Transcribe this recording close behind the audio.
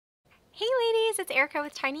Hey ladies, it's Erica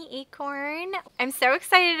with Tiny Acorn. I'm so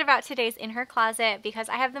excited about today's In Her Closet because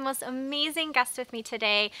I have the most amazing guest with me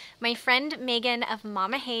today, my friend Megan of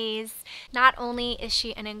Mama Haze. Not only is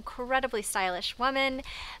she an incredibly stylish woman,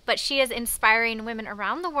 but she is inspiring women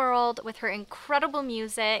around the world with her incredible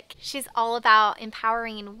music. She's all about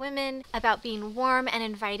empowering women, about being warm and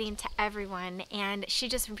inviting to everyone, and she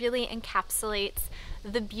just really encapsulates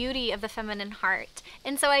the beauty of the feminine heart.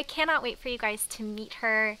 And so I cannot wait for you guys to meet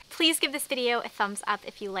her. Please give this video a thumbs up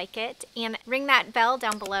if you like it, and ring that bell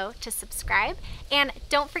down below to subscribe. And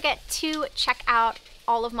don't forget to check out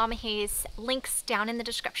all of Mama Haze links down in the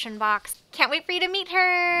description box. Can't wait for you to meet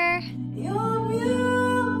her. You're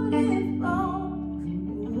beautiful.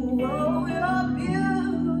 Oh, you're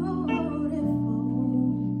beautiful.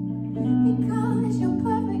 Because you're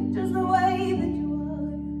perfect just the way that you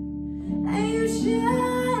are. And you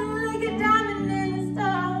shine like a diamond in the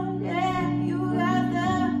star. Yeah, you got the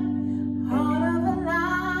heart of a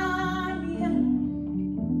lion.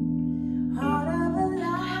 Heart of a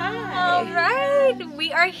lion. All right,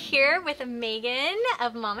 we are here with Megan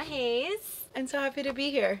of Mama Haze. I'm so happy to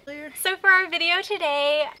be here. So for our video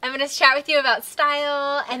today, I'm going to chat with you about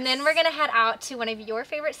style, and then we're going to head out to one of your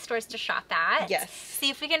favorite stores to shop at. Yes. See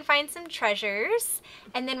if we can find some treasures,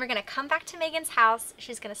 and then we're going to come back to Megan's house.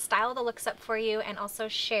 She's going to style the looks up for you and also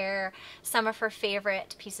share some of her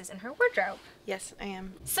favorite pieces in her wardrobe. Yes, I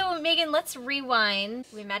am. So Megan, let's rewind.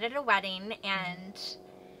 We met at a wedding, and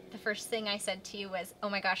the first thing I said to you was, oh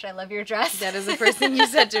my gosh, I love your dress. That is the first thing you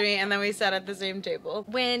said to me, and then we sat at the same table.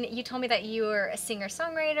 When you told me that you were a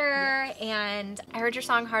singer-songwriter, yes, and I heard your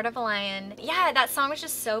song Heart of a Lion. Yeah, that song was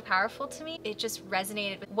just so powerful to me. It just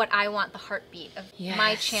resonated with what I want the heartbeat of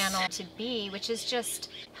my channel to be, which is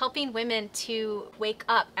just helping women to wake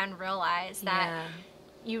up and realize that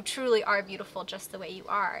you truly are beautiful just the way you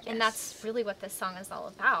are. Yes. And that's really what this song is all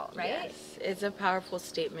about, right? Yes, it's a powerful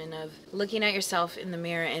statement of looking at yourself in the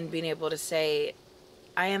mirror and being able to say,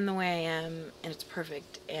 I am the way I am, and it's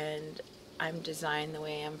perfect, and I'm designed the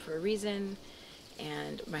way I am for a reason,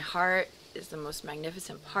 and my heart is the most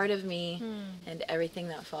magnificent part of me, and everything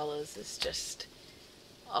that follows is just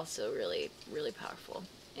also really, really powerful.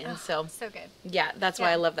 And so good. Yeah, that's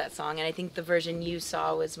why I love that song. And I think the version you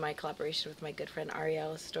saw was my collaboration with my good friend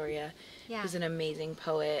Ariel Astoria, who's an amazing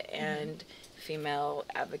poet and female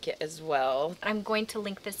advocate as well. I'm going to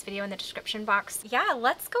link this video in the description box. Yeah,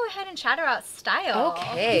 let's go ahead and chat about style.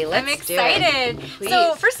 Okay, let's I'm excited. do it. Please.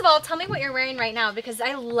 So first of all, tell me what you're wearing right now, because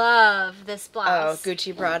I love this blouse. Oh,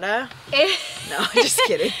 Gucci Prada? No, just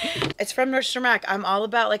kidding. It's from Nordstrom Rack. I'm all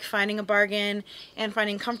about like finding a bargain and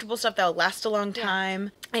finding comfortable stuff that'll last a long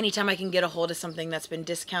time. Anytime I can get a hold of something that's been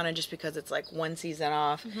discounted just because it's like one season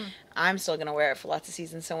off, I'm still gonna wear it for lots of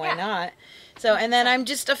seasons, so why not? So, and then I'm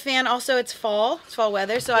just a fan, also it's fall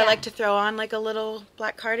weather, so I like to throw on like a little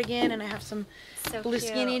black cardigan, and I have some blue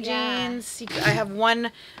skinny jeans. I have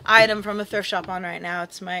one item from a thrift shop on right now.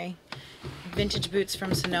 It's my vintage boots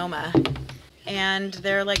from Sonoma, and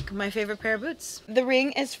they're like my favorite pair of boots. The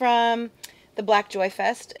ring is from the Black Joy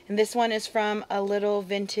Fest, and this one is from a little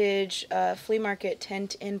vintage flea market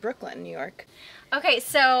tent in Brooklyn, New York. Okay,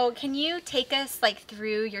 so can you take us like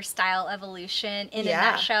through your style evolution in a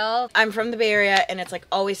nutshell? I'm from the Bay Area, and it's like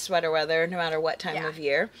always sweater weather no matter what time of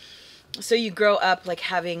year. So you grow up like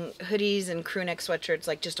having hoodies and crew neck sweatshirts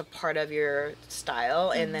like just a part of your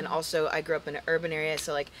style. And then also I grew up in an urban area,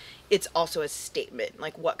 so like it's also a statement,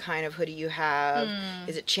 like what kind of hoodie you have.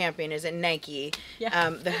 Is it Champion? Is it Nike?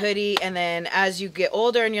 The hoodie. And then as you get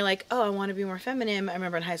older and you're like, oh, I want to be more feminine. I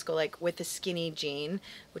remember in high school, like with the skinny jean,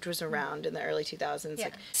 which was around in the early 2000s,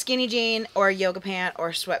 like skinny jean or a yoga pant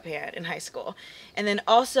or sweatpant in high school. And then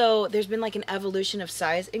also there's been like an evolution of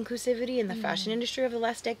size inclusivity in the fashion industry over the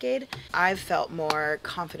last decade. I've felt more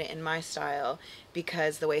confident in my style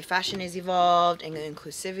because the way fashion has evolved and the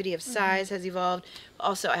inclusivity of size has evolved.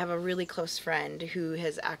 Also, I have a really close friend who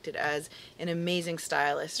has acted as an amazing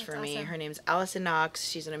stylist for me. Her name's Allison Knox.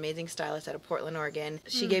 She's an amazing stylist out of Portland, Oregon.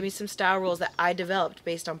 She gave me some style rules that I developed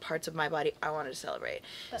based on parts of my body I wanted to celebrate.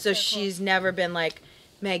 So she's never been like,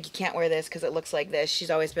 Meg, you can't wear this because it looks like this.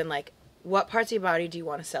 She's always been like, what parts of your body do you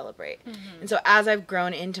want to celebrate? And so as I've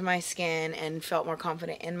grown into my skin and felt more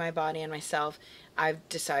confident in my body and myself, I've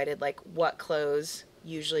decided like what clothes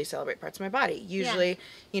usually celebrate parts of my body. Usually,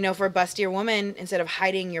 you know, for a bustier woman, instead of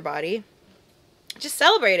hiding your body, just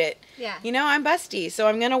celebrate it. You know, I'm busty, so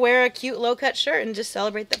I'm going to wear a cute low-cut shirt and just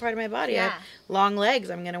celebrate that part of my body. I have long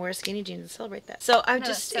legs. I'm going to wear skinny jeans and celebrate that. So I've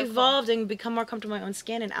just evolved and become more comfortable in my own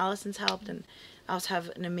skin, and Allison's helped, and I also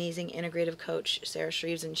have an amazing integrative coach, Sarah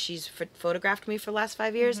Shreves, and she's photographed me for the last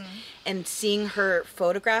 5 years. And seeing her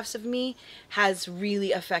photographs of me has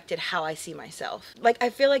really affected how I see myself. Like, I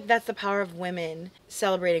feel like that's the power of women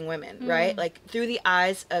celebrating women, right? Like, through the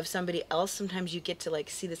eyes of somebody else, sometimes you get to like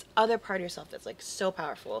see this other part of yourself that's like so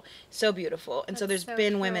powerful, so beautiful. And so there's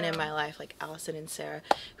been women in my life like Allison and Sarah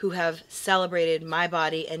who have celebrated my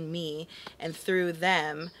body and me, and through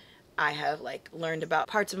them I have like learned about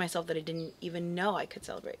parts of myself that I didn't even know I could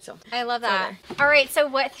celebrate. So I love that. All right, so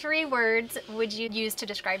what 3 words would you use to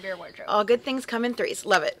describe your wardrobe? All good things come in threes.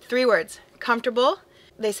 Love it. 3 words. Comfortable.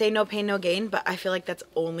 They say no pain, no gain, but I feel like that's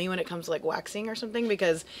only when it comes to like waxing or something,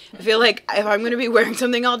 because I feel like if I'm going to be wearing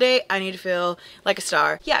something all day, I need to feel like a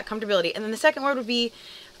star. Yeah, comfortability. And then the second word would be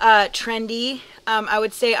trendy. I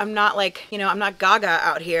would say I'm not like, you know, I'm not Gaga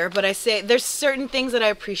out here, but I say there's certain things that I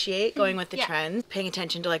appreciate going with the trend, paying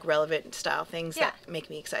attention to like relevant style things that make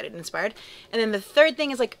me excited and inspired. And then the third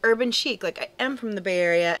thing is like urban chic. Like, I am from the Bay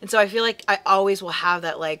Area, and so I feel like I always will have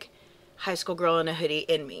that like high school girl in a hoodie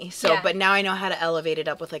in me. So, but now I know how to elevate it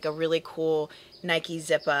up with like a really cool Nike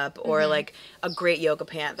zip up, or like a great yoga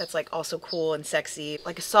pant that's like also cool and sexy,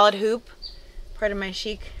 like a solid hoop, part of my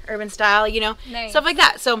chic urban style, you know, stuff like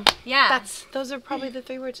that. So those are probably the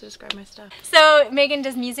 3 words to describe my stuff. So Meaghan,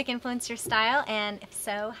 does music influence your style, and if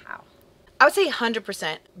so, how? I would say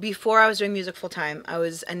 100%. Before I was doing music full time, I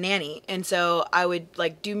was a nanny. And so I would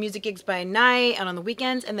like do music gigs by night and on the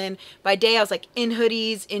weekends. And then by day, I was like in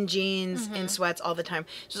hoodies, in jeans, in sweats all the time.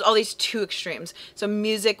 Just all these 2 extremes. So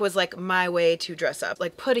music was like my way to dress up,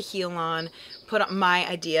 like put a heel on, put on my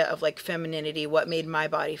idea of like femininity, what made my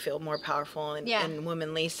body feel more powerful and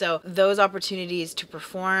womanly. So those opportunities to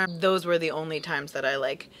perform, those were the only times that I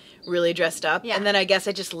like really dressed up. And then I guess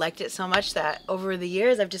I just liked it so much that over the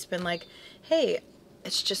years, I've just been like, hey,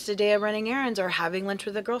 it's just a day of running errands or having lunch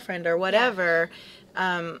with a girlfriend or whatever.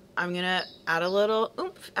 I'm gonna add a little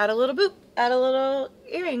oomph, add a little boop, add a little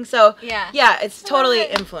earring. So yeah, it's totally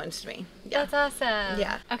influenced me. That's awesome.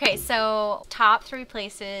 Yeah. Okay, so top 3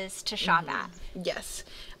 places to shop at. Yes.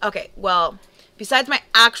 Okay, well, besides my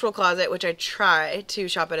actual closet, which I try to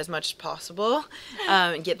shop at as much as possible,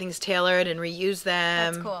 get things tailored and reuse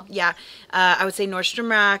them. That's cool. Yeah. I would say Nordstrom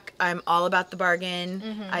Rack. I'm all about the bargain.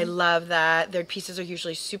 I love that. Their pieces are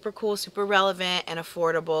usually super cool, super relevant, and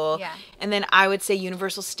affordable. Yeah. And then I would say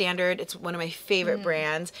Universal Standard. It's one of my favorite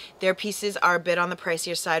brands. Their pieces are a bit on the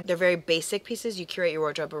pricier side. They're very basic pieces. You curate your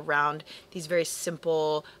wardrobe around these very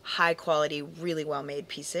simple, high quality, really well made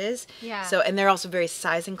pieces. Yeah. So, and they're also very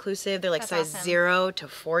size inclusive. They're like size 0 to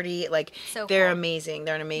 40. Like, they're amazing.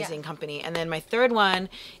 They're an amazing company. And then my third one,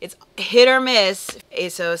 it's hit or miss,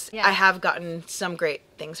 ASOS. I have gotten some great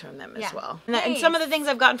things from them as well. And some of the things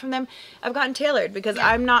I've gotten from them, I've gotten tailored, because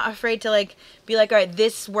I'm not afraid to like be like, all right,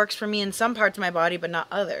 this works for me in some parts of my body but not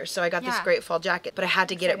others. So I got this great fall jacket, but I had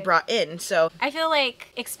to get it brought in. So I feel like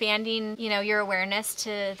expanding, you know, your awareness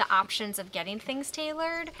to the options of getting things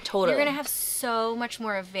tailored, you're gonna have so much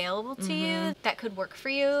more available to you that could work for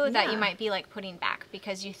you that you might be like putting back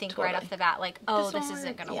because you think right off the bat like, oh, this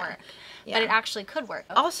isn't gonna work. But it actually could work.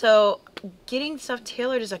 Also, getting stuff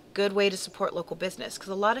tailored is a good way to support local business,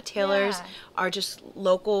 because a lot of tailors are just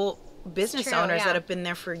local business owners that have been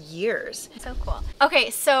there for years. So cool.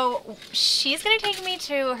 Okay, so she's gonna take me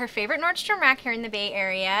to her favorite Nordstrom Rack here in the Bay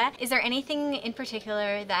Area. Is there anything in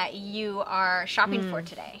particular that you are shopping for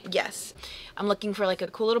today? Yes. I'm looking for like a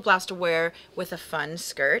cool little blouse to wear with a fun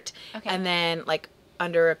skirt. And then like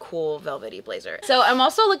under a cool velvety blazer. So I'm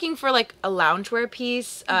also looking for like a loungewear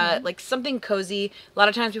piece, like something cozy. A lot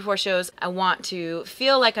of times before shows, I want to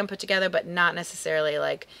feel like I'm put together, but not necessarily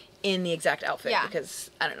like in the exact outfit, because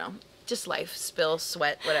I don't know, just life, spill,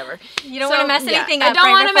 sweat, whatever. You don't want to mess anything up. I don't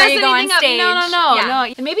want to mess anything on stage. up. No.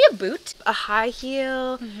 And maybe a boot, a high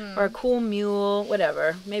heel, or a cool mule,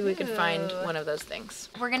 whatever. Maybe we could find one of those things.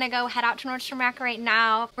 We're gonna go head out to Nordstrom Rack right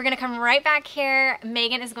now. We're gonna come right back here.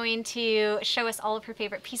 Meaghan is going to show us all of her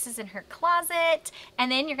favorite pieces in her closet,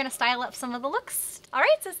 and then you're gonna style up some of the looks. All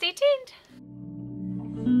right, so stay tuned.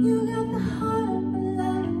 You got the heart of a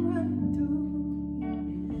lion running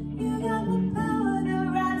through. You got the power to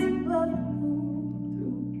rise above and pull through.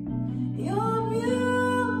 You're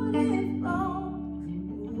beautiful.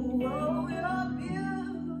 Oh, you're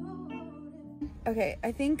beautiful. Okay,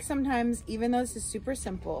 I think sometimes, even though this is super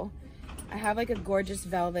simple, I have like a gorgeous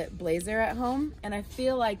velvet blazer at home, and I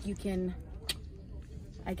feel like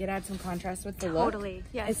I could add some contrast with the look. Totally,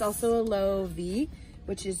 yes. It's also a low V,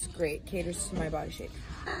 which is great, caters to my body shape.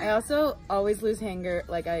 I also always lose hanger,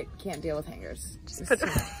 like I can't deal with hangers.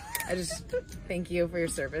 I just thank you for your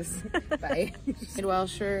service. Bye. Madewell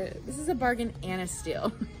shirt. This is a bargain and a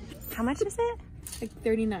steal. How much is it? like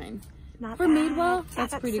 $39. Not For bad. Madewell, Yeah,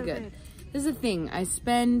 that's pretty so good. This is the thing, I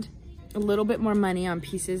spend a little bit more money on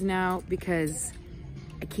pieces now because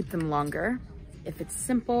I keep them longer. If it's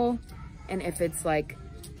simple and if it's like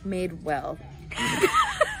made well.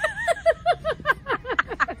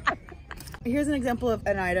 Here's an example of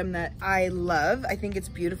an item that I love. I think it's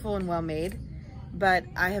beautiful and well made, but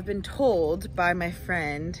I have been told by my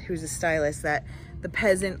friend who's a stylist that the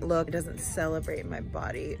peasant look doesn't celebrate my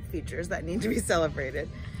body features that need to be celebrated.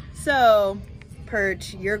 So,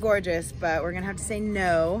 Perch, you're gorgeous, but we're gonna have to say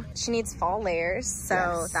no. She needs fall layers, so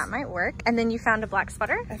Yes. that might work. And then you found a black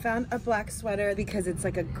sweater? I found a black sweater because it's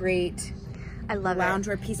like a great I love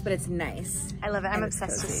loungewear piece, but it's nice. I love it. I'm And it's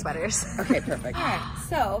obsessed with cozy. sweaters. Okay, perfect. All right,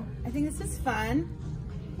 so I think this is fun.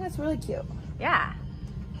 That's really cute. Yeah.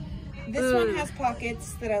 This one has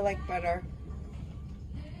pockets that I like better.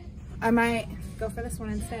 I might go for this one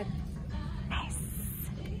instead. Nice.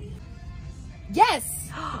 Yes!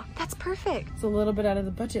 That's perfect. It's a little bit out of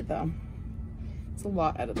the budget though. It's a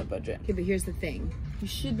lot out of the budget. Okay, but here's the thing. You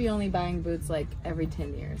should be only buying boots like every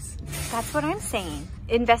 10 years. That's what I'm saying.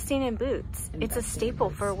 Investing in boots. It's a Investing in staple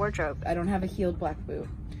boots. for a wardrobe. I don't have a heeled black boot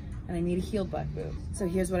and I need a heeled black boot. So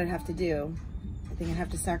here's what I'd have to do. I think I'd have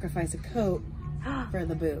to sacrifice a coat for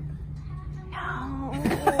the boot. No.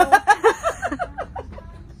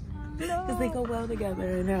 Because they go well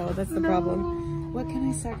together. I know, that's the problem. What can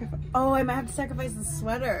I sacrifice? Oh, I might have to sacrifice the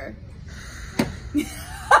sweater.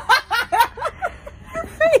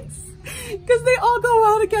 Because they all go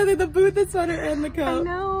well together, the boot, the sweater, and the coat. I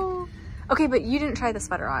know. Okay, but you didn't try the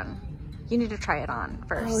sweater on. You need to try it on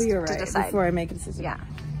first. Oh, you're to right, decide. before I make a decision. Yeah.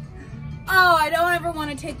 Oh, I don't ever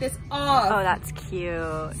want to take this off. Oh, that's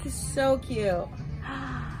cute. This is so cute.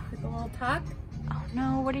 With a little tuck. Oh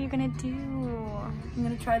no, what are you gonna do? I'm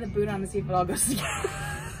gonna try the boot on to see if it all goes together.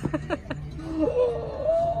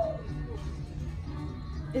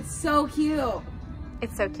 It's so cute.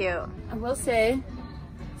 It's so cute. I will say,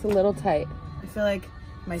 it's a little tight. I feel like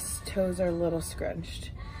my toes are a little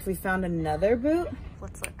scrunched. If we found another boot,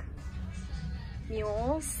 Let's look.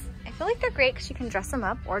 Mules. I feel like they're great because you can dress them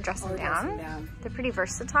up or dress them down. They're pretty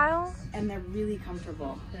versatile. And they're really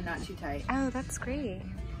comfortable. They're not too tight. Oh, that's great.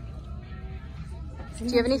 Do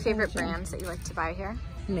you have any favorite brands that you like to buy here?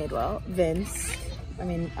 Madewell, Vince. I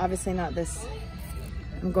mean, obviously not this.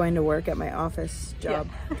 I'm going to work at my office job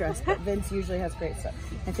dress, but Vince usually has great stuff.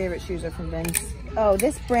 My favorite shoes are from Vince. Oh,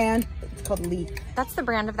 this brand, it's called Leaf. That's the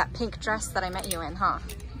brand of that pink dress that I met you in, huh?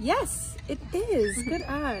 Yes, it is. Good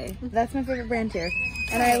eye. That's my favorite brand here.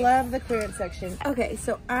 And I love the clearance section. Okay,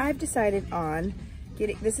 so I've decided on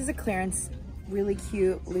getting, this is a clearance, really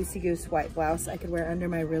cute Lucy Goose white blouse I could wear under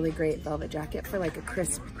my really great velvet jacket for like a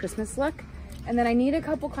crisp Christmas look. And then I need a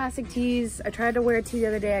couple classic tees. I tried to wear a tee the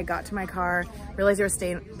other day. I got to my car, realized there was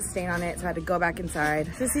stain on it, so I had to go back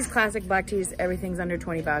inside. Just these classic black tees, everything's under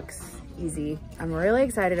 20 bucks, easy. I'm really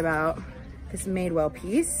excited about this Madewell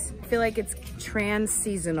piece. I feel like it's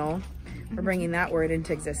trans-seasonal. We're bringing that word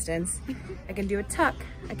into existence. I can do a tuck,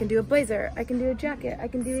 I can do a blazer, I can do a jacket, I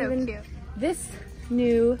can do even this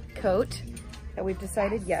new coat that we've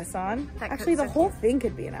decided yes on. Actually, the whole thing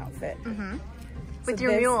could be an outfit. With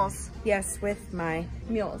your mules. Yes, with my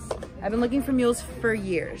mules. I've been looking for mules for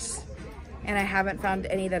years and I haven't found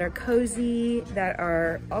any that are cozy, that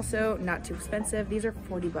are also not too expensive. These are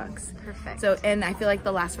 40 bucks. Perfect. So, and I feel like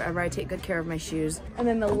they'll last forever. I take good care of my shoes. And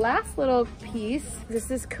then the last little piece,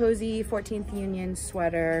 this is cozy 14th Union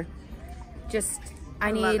sweater. Just,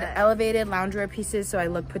 I need elevated loungewear pieces so I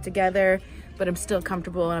look put together, but I'm still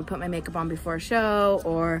comfortable and I put my makeup on before a show,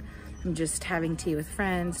 or I'm just having tea with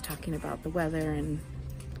friends, talking about the weather and,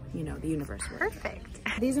 you know, the universe. Perfect.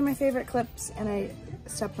 These are my favorite clips and I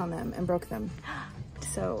stepped on them and broke them.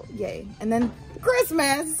 So, yay. And then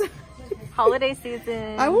Christmas! Holiday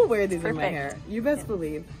season. I will wear these in my hair. You best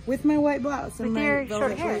believe. With my white blouse and my your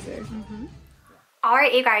velvet short hair. blazer. All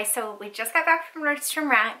right, you guys, so we just got back from Nordstrom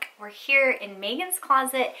Rack. We're here in Megan's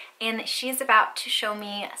closet, and she's about to show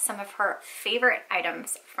me some of her favorite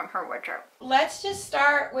items from her wardrobe. Let's just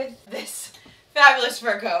start with this fabulous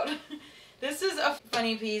fur coat. This is a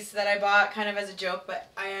funny piece that I bought kind of as a joke,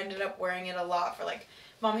 but I ended up wearing it a lot for like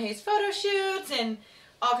Mama Haze photo shoots and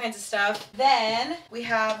all kinds of stuff. Then we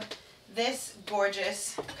have this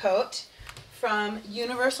gorgeous coat from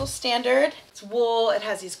Universal Standard. It's wool, it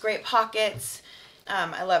has these great pockets.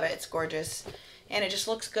 I love it, it's gorgeous. And it just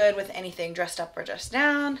looks good with anything dressed up or dressed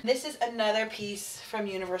down. This is another piece from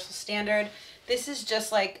Universal Standard. This is just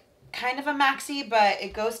like kind of a maxi, but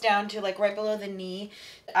it goes down to like right below the knee.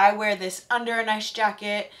 I wear this under a nice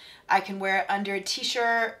jacket. I can wear it under a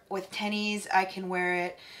t-shirt with tennies. I can wear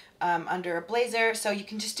it under a blazer. So you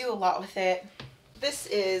can just do a lot with it. This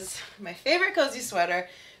is my favorite cozy sweater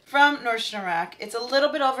from Nordstrom Rack. It's a little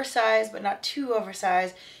bit oversized, but not too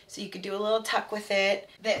oversized, so you could do a little tuck with it.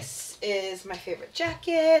 This is my favorite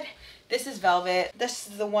jacket. This is velvet. This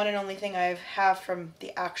is the one and only thing I have from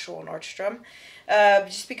the actual Nordstrom,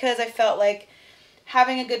 just because I felt like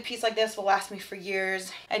having a good piece like this will last me for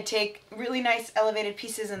years. I'd take really nice elevated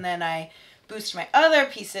pieces and then I boost my other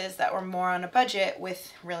pieces that were more on a budget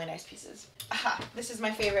with really nice pieces. Aha, this is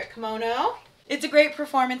my favorite kimono. It's a great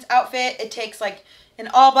performance outfit. It takes like an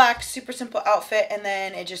all black, super simple outfit and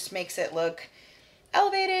then it just makes it look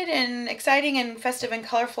elevated and exciting and festive and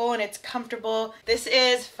colorful, and it's comfortable. This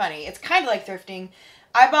is funny. It's kind of like thrifting.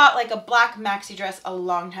 I bought like a black maxi dress a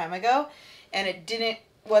long time ago and it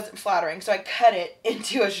wasn't flattering, so I cut it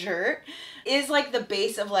into a shirt. It is like the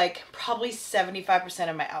base of like probably 75%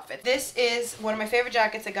 of my outfit. This is one of my favorite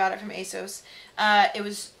jackets. I got it from ASOS. It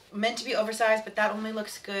was meant to be oversized, but that only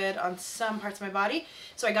looks good on some parts of my body,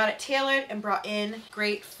 so I got it tailored and brought in.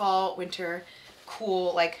 Great fall, winter,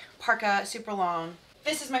 cool, like parka, super long.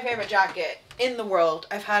 This is my favorite jacket in the world.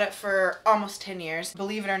 I've had it for almost 10 years.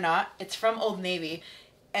 Believe it or not, it's from Old Navy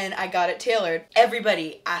and I got it tailored.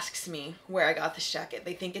 Everybody asks me where I got this jacket.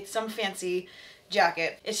 They think it's some fancy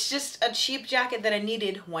jacket. It's just a cheap jacket that I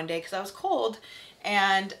needed one day because I was cold,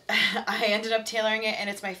 and I ended up tailoring it, and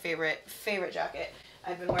it's my favorite jacket.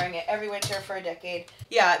 I've been wearing it every winter for a decade.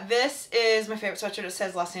 Yeah, this is my favorite sweatshirt. It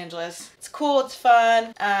says Los Angeles. It's cool, it's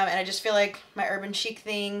fun, and I just feel like my urban chic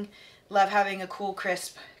thing. Love having a cool,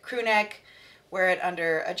 crisp crew neck. Wear it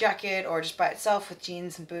under a jacket or just by itself with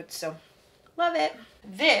jeans and boots, so love it.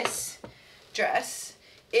 This dress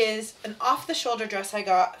is an off-the-shoulder dress I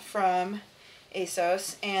got from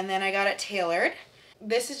ASOS, and then I got it tailored.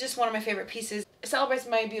 This is just one of my favorite pieces. It celebrates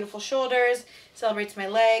my beautiful shoulders, celebrates my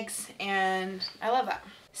legs, and I love that.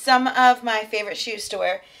 Some of my favorite shoes to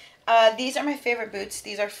wear. These are my favorite boots.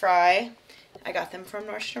 These are Fry. I got them from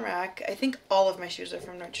Nordstrom Rack. I think all of my shoes are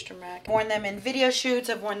from Nordstrom Rack. I've worn them in video shoots.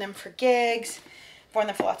 I've worn them for gigs. I've worn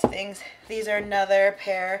them for lots of things. These are another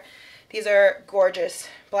pair. These are gorgeous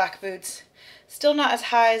black boots. Still not as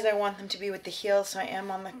high as I want them to be with the heels, so I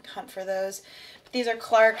am on the hunt for those. These are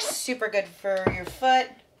Clark's, super good for your foot.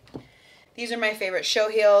 These are my favorite show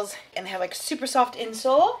heels, and they have like super soft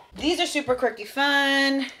insole. These are super quirky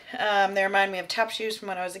fun. They remind me of tap shoes from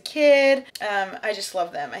when I was a kid. I just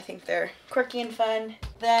love them. I think they're quirky and fun.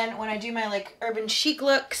 Then when I do my like urban chic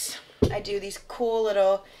looks, I do these cool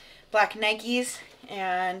little black Nikes,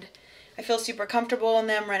 and I feel super comfortable in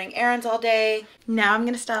them running errands all day. Now I'm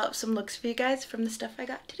gonna style up some looks for you guys from the stuff I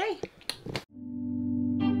got today.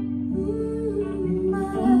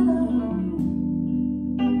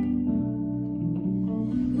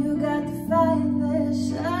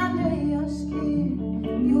 Under your skin,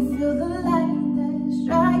 you feel the light that's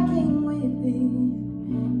striking within.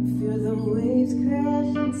 You feel the waves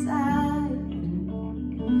crash inside,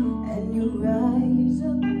 and you rise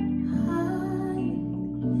up high,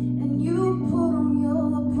 and you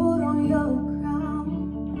put on your crown,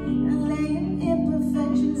 and lay your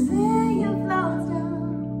imperfections in your flaws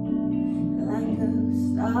down, like a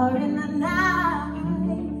star in the night.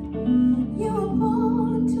 You were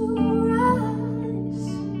born to rise.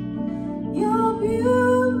 You're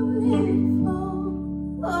beautiful,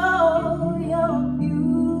 oh, you're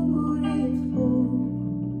beautiful.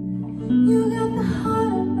 You got the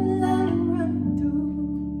heart of a lion running through.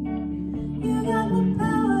 You got the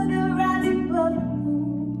power to rise above and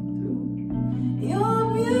move through. You're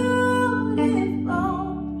beautiful,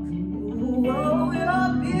 oh,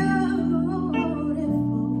 you're beautiful.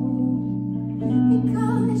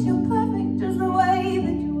 Because you're perfect just the way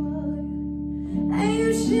that you are. And you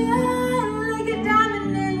shine like a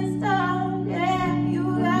diamond in the star. Yeah, you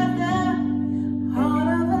got the heart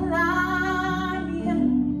of a lion.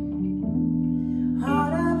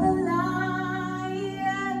 Heart of a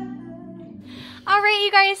lion. All right,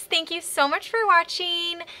 you guys, thank you so much for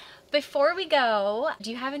watching. Before we go, do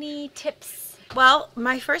you have any tips? Well,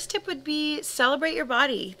 my first tip would be celebrate your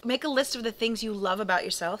body. Make a list of the things you love about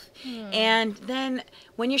yourself. And then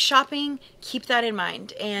when you're shopping, keep that in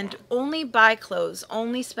mind. And only buy clothes,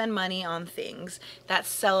 only spend money on things that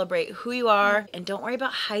celebrate who you are. And don't worry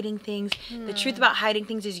about hiding things. The truth about hiding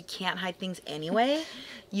things is you can't hide things anyway.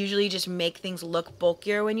 Usually just make things look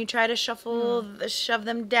bulkier when you try to shove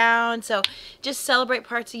them down. So just celebrate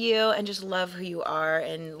parts of you and just love who you are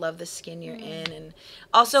and love the skin you're in. And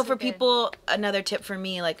also for people, another tip for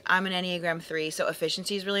me, like I'm an Enneagram 3, so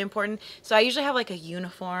efficiency is really important. So I usually have like a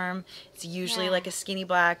uniform. It's usually like a skinny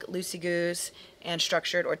black, loosey goose, and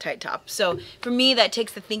structured or tight top. So for me, that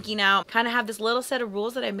takes the thinking out. Kind of have this little set of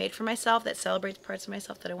rules that I made for myself that celebrates parts of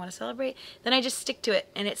myself that I want to celebrate. Then I just stick to it,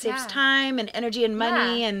 and it saves time and energy and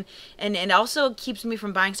money, and it also keeps me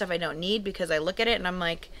from buying stuff I don't need, because I look at it and I'm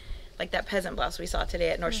like that peasant blouse we saw today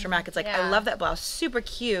at Nordstrom Rack. It's like, I love that blouse, super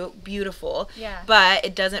cute, beautiful, but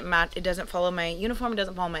it doesn't match, it doesn't follow my uniform, it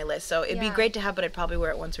doesn't follow my list. So it'd be great to have, but I'd probably wear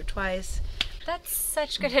it once or twice. That's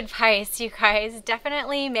such good advice, you guys.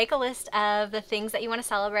 Definitely make a list of the things that you want to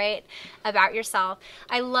celebrate about yourself.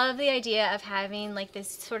 I love the idea of having like this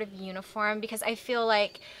sort of uniform, because I feel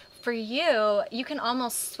like for you, you can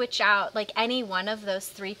almost switch out like any one of those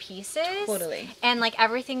 3 pieces. Totally. And like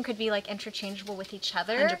everything could be like interchangeable with each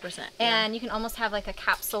other. 100%. And you can almost have like a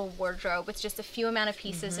capsule wardrobe with just a few amount of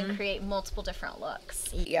pieces and create multiple different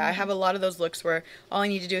looks. Yeah, I have a lot of those looks where all I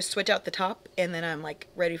need to do is switch out the top, and then I'm like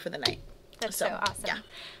ready for the night. That's so awesome. Yeah.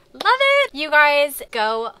 Love it! You guys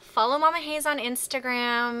go follow Mama Haze on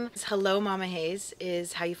Instagram. Hello Mama Haze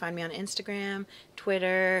is how you find me on Instagram,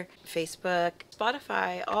 Twitter, Facebook,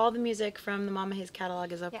 Spotify. All the music from the Mama Haze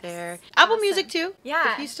catalog is up there. Apple Music too.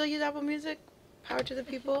 Yeah. If you still use Apple Music, power to the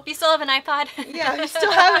people. You still have an iPod? Yeah, if you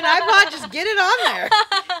still have an iPod, just get it on there.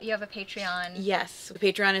 You have a Patreon. Yes, the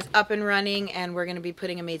Patreon is up and running, and we're going to be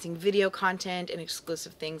putting amazing video content and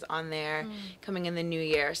exclusive things on there coming in the new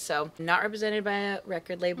year. So, not represented by a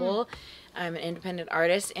record label. I'm an independent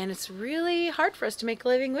artist, and it's really hard for us to make a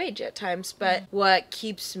living wage at times, but what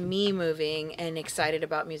keeps me moving and excited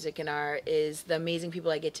about music and art is the amazing people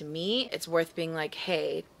I get to meet. It's worth being like,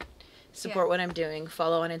 hey, support what I'm doing,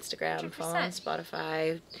 follow on Instagram, 100%. Follow on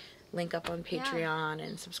Spotify, link up on Patreon,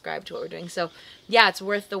 and subscribe to what we're doing. So yeah, it's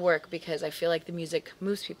worth the work, because I feel like the music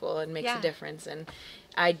moves people and makes a difference, and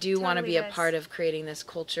I do want to be a part of creating this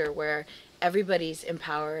culture where everybody's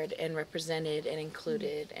empowered and represented and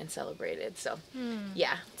included and celebrated. So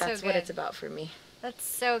yeah, that's what it's about for me. That's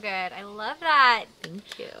so good. I love that.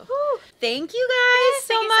 Thank you. Woo. Thank you guys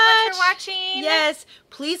so much. Thank you so much for watching. Yes.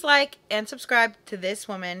 Please like and subscribe to this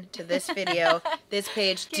woman, to this video, this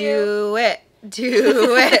page. Do it.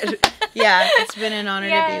 Do it. Yeah, it's been an honor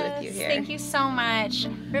to be with you here. Thank you so much.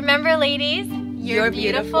 Remember, ladies, you're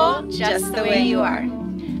beautiful just the way you are.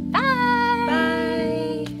 Bye.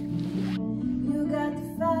 Bye.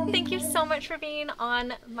 Thank you so much for being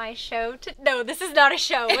on my show. No, this is not a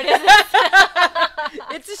show. What is this?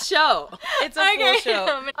 It's a show. It's a full show.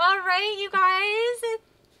 All right, you guys.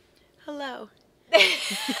 Hello. I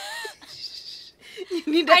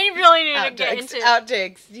really need to get into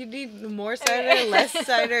outtakes. You need more cider, less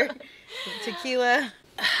cider, tequila.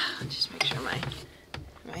 Just make sure my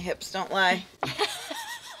hips don't lie.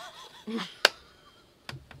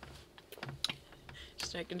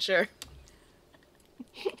 Just making sure.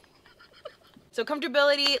 So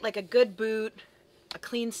comfortability, like a good boot, a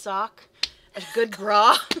clean sock, a good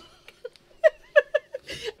bra.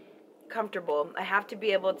 Comfortable. I have to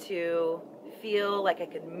be able to feel like I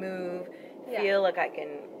can move, feel like I can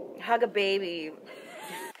hug a baby.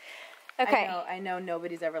 Okay. I know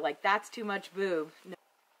nobody's ever like, that's too much boob. No.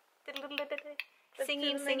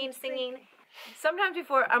 Singing, singing, singing. Sometimes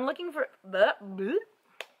before, I'm looking for the.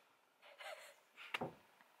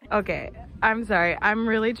 Okay, I'm sorry. I'm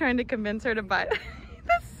really trying to convince her to buy.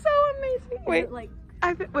 That's so amazing. Wait,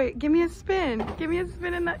 wait, give me a spin. Give me a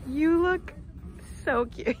spin in that. You look so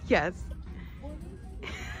cute. Yes.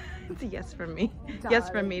 It's a yes from me. Dog. Yes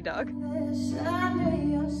from me, dog. Under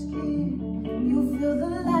your skin, you feel the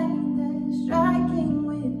light that's striking